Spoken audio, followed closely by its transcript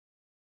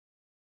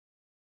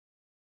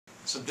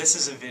So this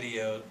is a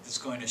video that's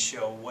going to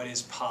show what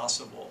is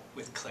possible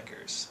with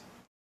clickers.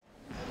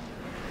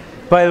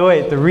 By the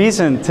way, the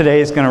reason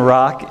today is going to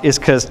rock is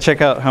because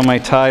check out how my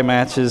tie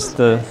matches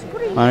the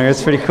monitor.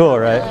 It's pretty cool,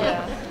 right?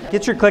 Yeah.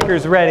 Get your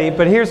clickers ready,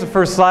 but here's the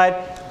first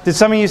slide. Did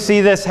some of you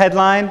see this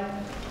headline?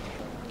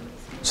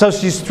 So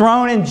she's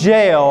thrown in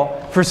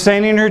jail for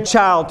sending her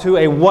child to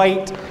a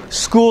white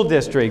school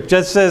district.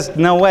 Just says,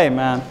 no way,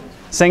 man.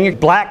 Send your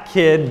black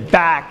kid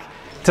back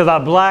to the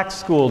black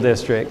school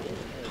district.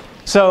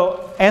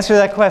 So answer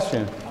that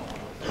question.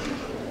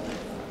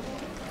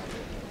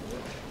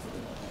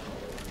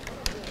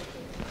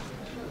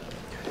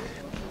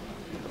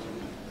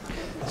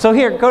 So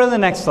here, go to the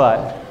next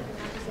slide.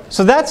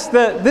 So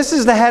this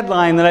is the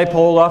headline that I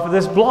pulled off of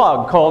this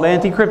blog called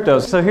Anti-Crypto.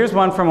 So here's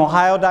one from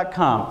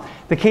Ohio.com.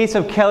 The case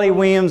of Kelly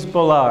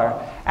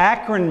Williams-Ballard.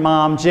 Akron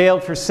mom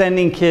jailed for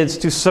sending kids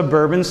to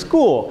suburban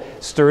school.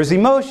 Stirs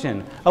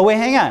emotion. Oh wait,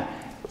 hang on.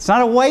 It's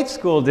not a white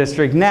school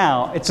district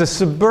now. It's a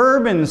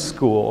suburban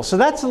school. So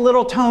that's a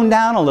little toned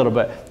down a little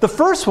bit. The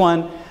first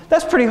one,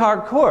 that's pretty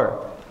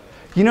hardcore.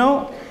 You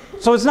know?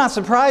 So it's not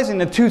surprising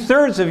that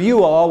 2/3 of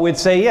you all would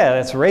say, yeah,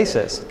 that's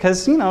racist.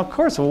 Because, you know, of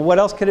course, well, what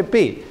else could it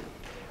be?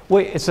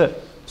 Wait, it's a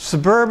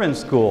suburban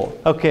school.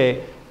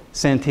 Okay,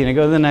 Santina,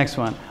 go to the next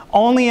one.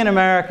 Only in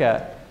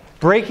America,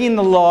 breaking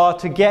the law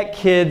to get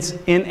kids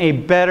in a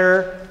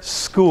better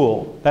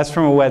school. That's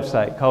from a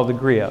website called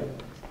Agrio.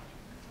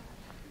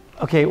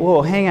 Okay,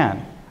 whoa, hang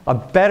on. A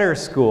better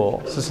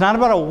school. So it's not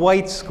about a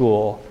white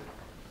school.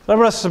 It's not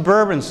about a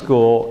suburban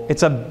school.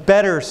 It's a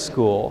better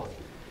school.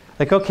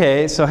 Like,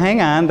 okay, so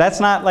hang on. That's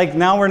not like,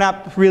 now we're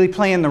not really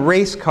playing the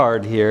race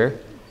card here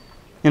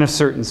in a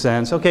certain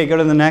sense. Okay, go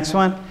to the next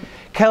one.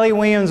 Kelly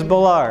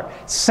Williams-Ballard,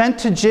 sent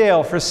to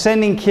jail for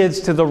sending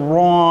kids to the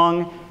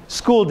wrong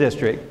school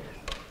district.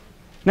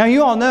 Now,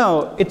 you all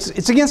know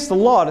it's against the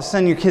law to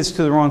send your kids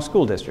to the wrong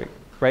school district,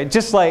 right?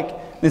 Just like,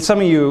 and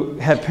some of you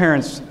have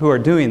parents who are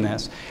doing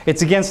this.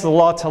 It's against the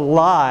law to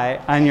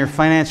lie on your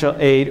financial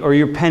aid or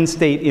your Penn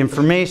State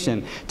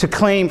information, to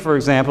claim, for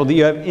example, that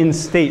you have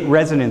in-state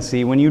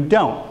residency when you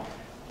don't.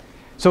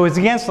 So it's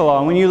against the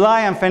law. When you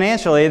lie on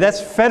financial aid,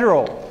 that's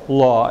federal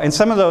law, and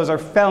some of those are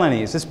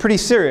felonies. It's pretty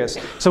serious.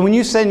 So when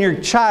you send your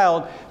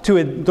child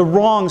to the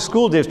wrong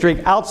school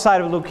district outside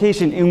of a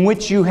location in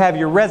which you have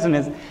your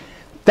residence,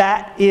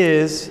 that's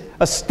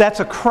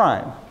a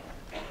crime.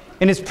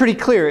 And it's pretty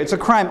clear. It's a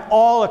crime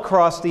all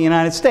across the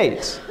United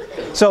States.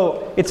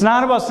 So it's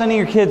not about sending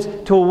your kids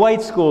to a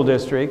white school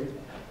district,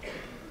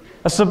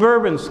 a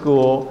suburban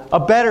school, a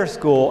better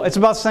school. It's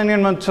about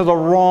sending them to the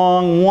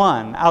wrong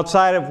one,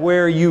 outside of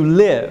where you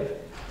live.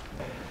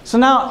 So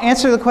now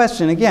answer the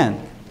question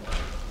again.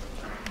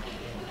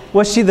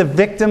 Was she the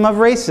victim of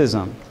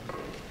racism?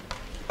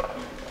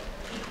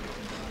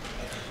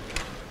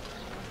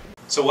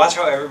 So watch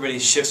how everybody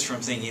shifts from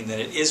thinking that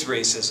it is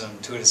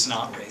racism to it's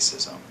not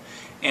racism.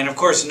 And of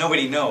course,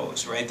 nobody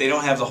knows, right? They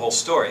don't have the whole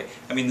story.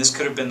 I mean, this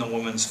could have been the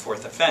woman's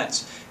fourth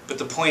offense. But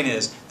the point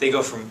is, they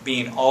go from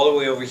being all the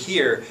way over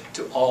here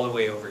to all the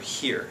way over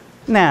here.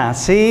 Now,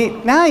 see?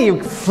 Now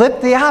you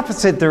flip the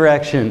opposite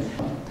direction.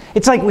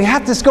 It's like we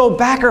have to go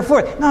back or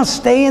forth. No,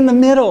 stay in the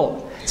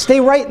middle. Stay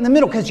right in the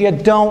middle because you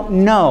don't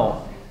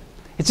know.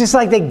 It's just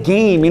like the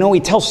game. You know, we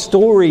tell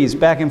stories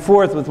back and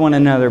forth with one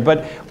another,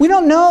 but we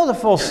don't know the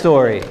full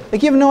story.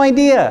 Like, you have no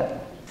idea.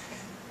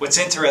 What's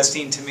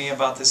interesting to me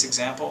about this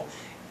example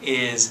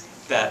is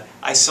that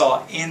I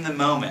saw in the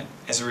moment,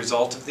 as a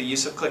result of the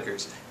use of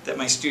clickers, that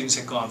my students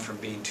had gone from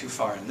being too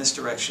far in this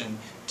direction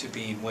to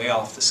being way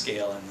off the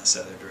scale in this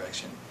other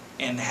direction.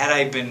 And had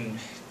I been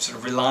sort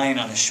of relying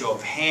on a show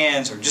of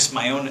hands or just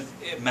my own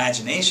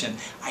imagination,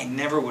 I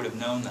never would have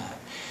known that.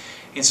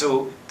 And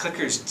so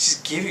clickers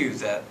just give you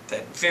that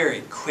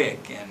very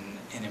quick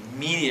and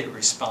immediate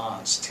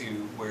response to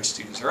where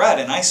students are at.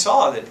 And I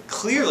saw that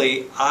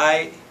clearly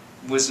I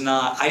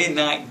did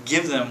not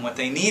give them what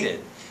they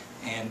needed,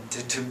 and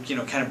to you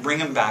know, kind of bring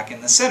them back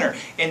in the center.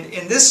 And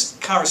this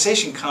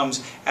conversation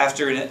comes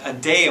after a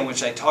day in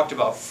which I talked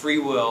about free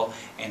will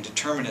and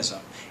determinism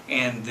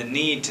and the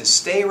need to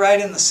stay right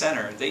in the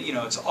center. That, you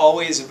know, it's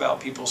always about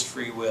people's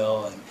free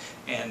will,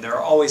 and there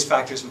are always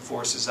factors and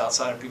forces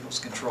outside of people's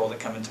control that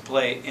come into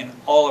play in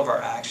all of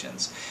our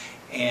actions.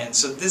 And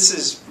so this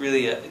is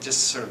really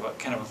just sort of a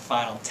kind of a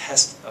final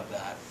test of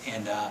that.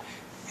 And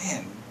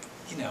man,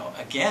 you know,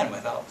 again,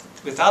 without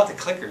the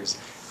clickers,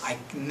 I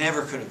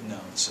never could have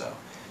known. So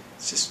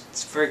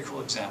it's a very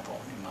cool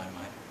example in my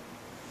mind.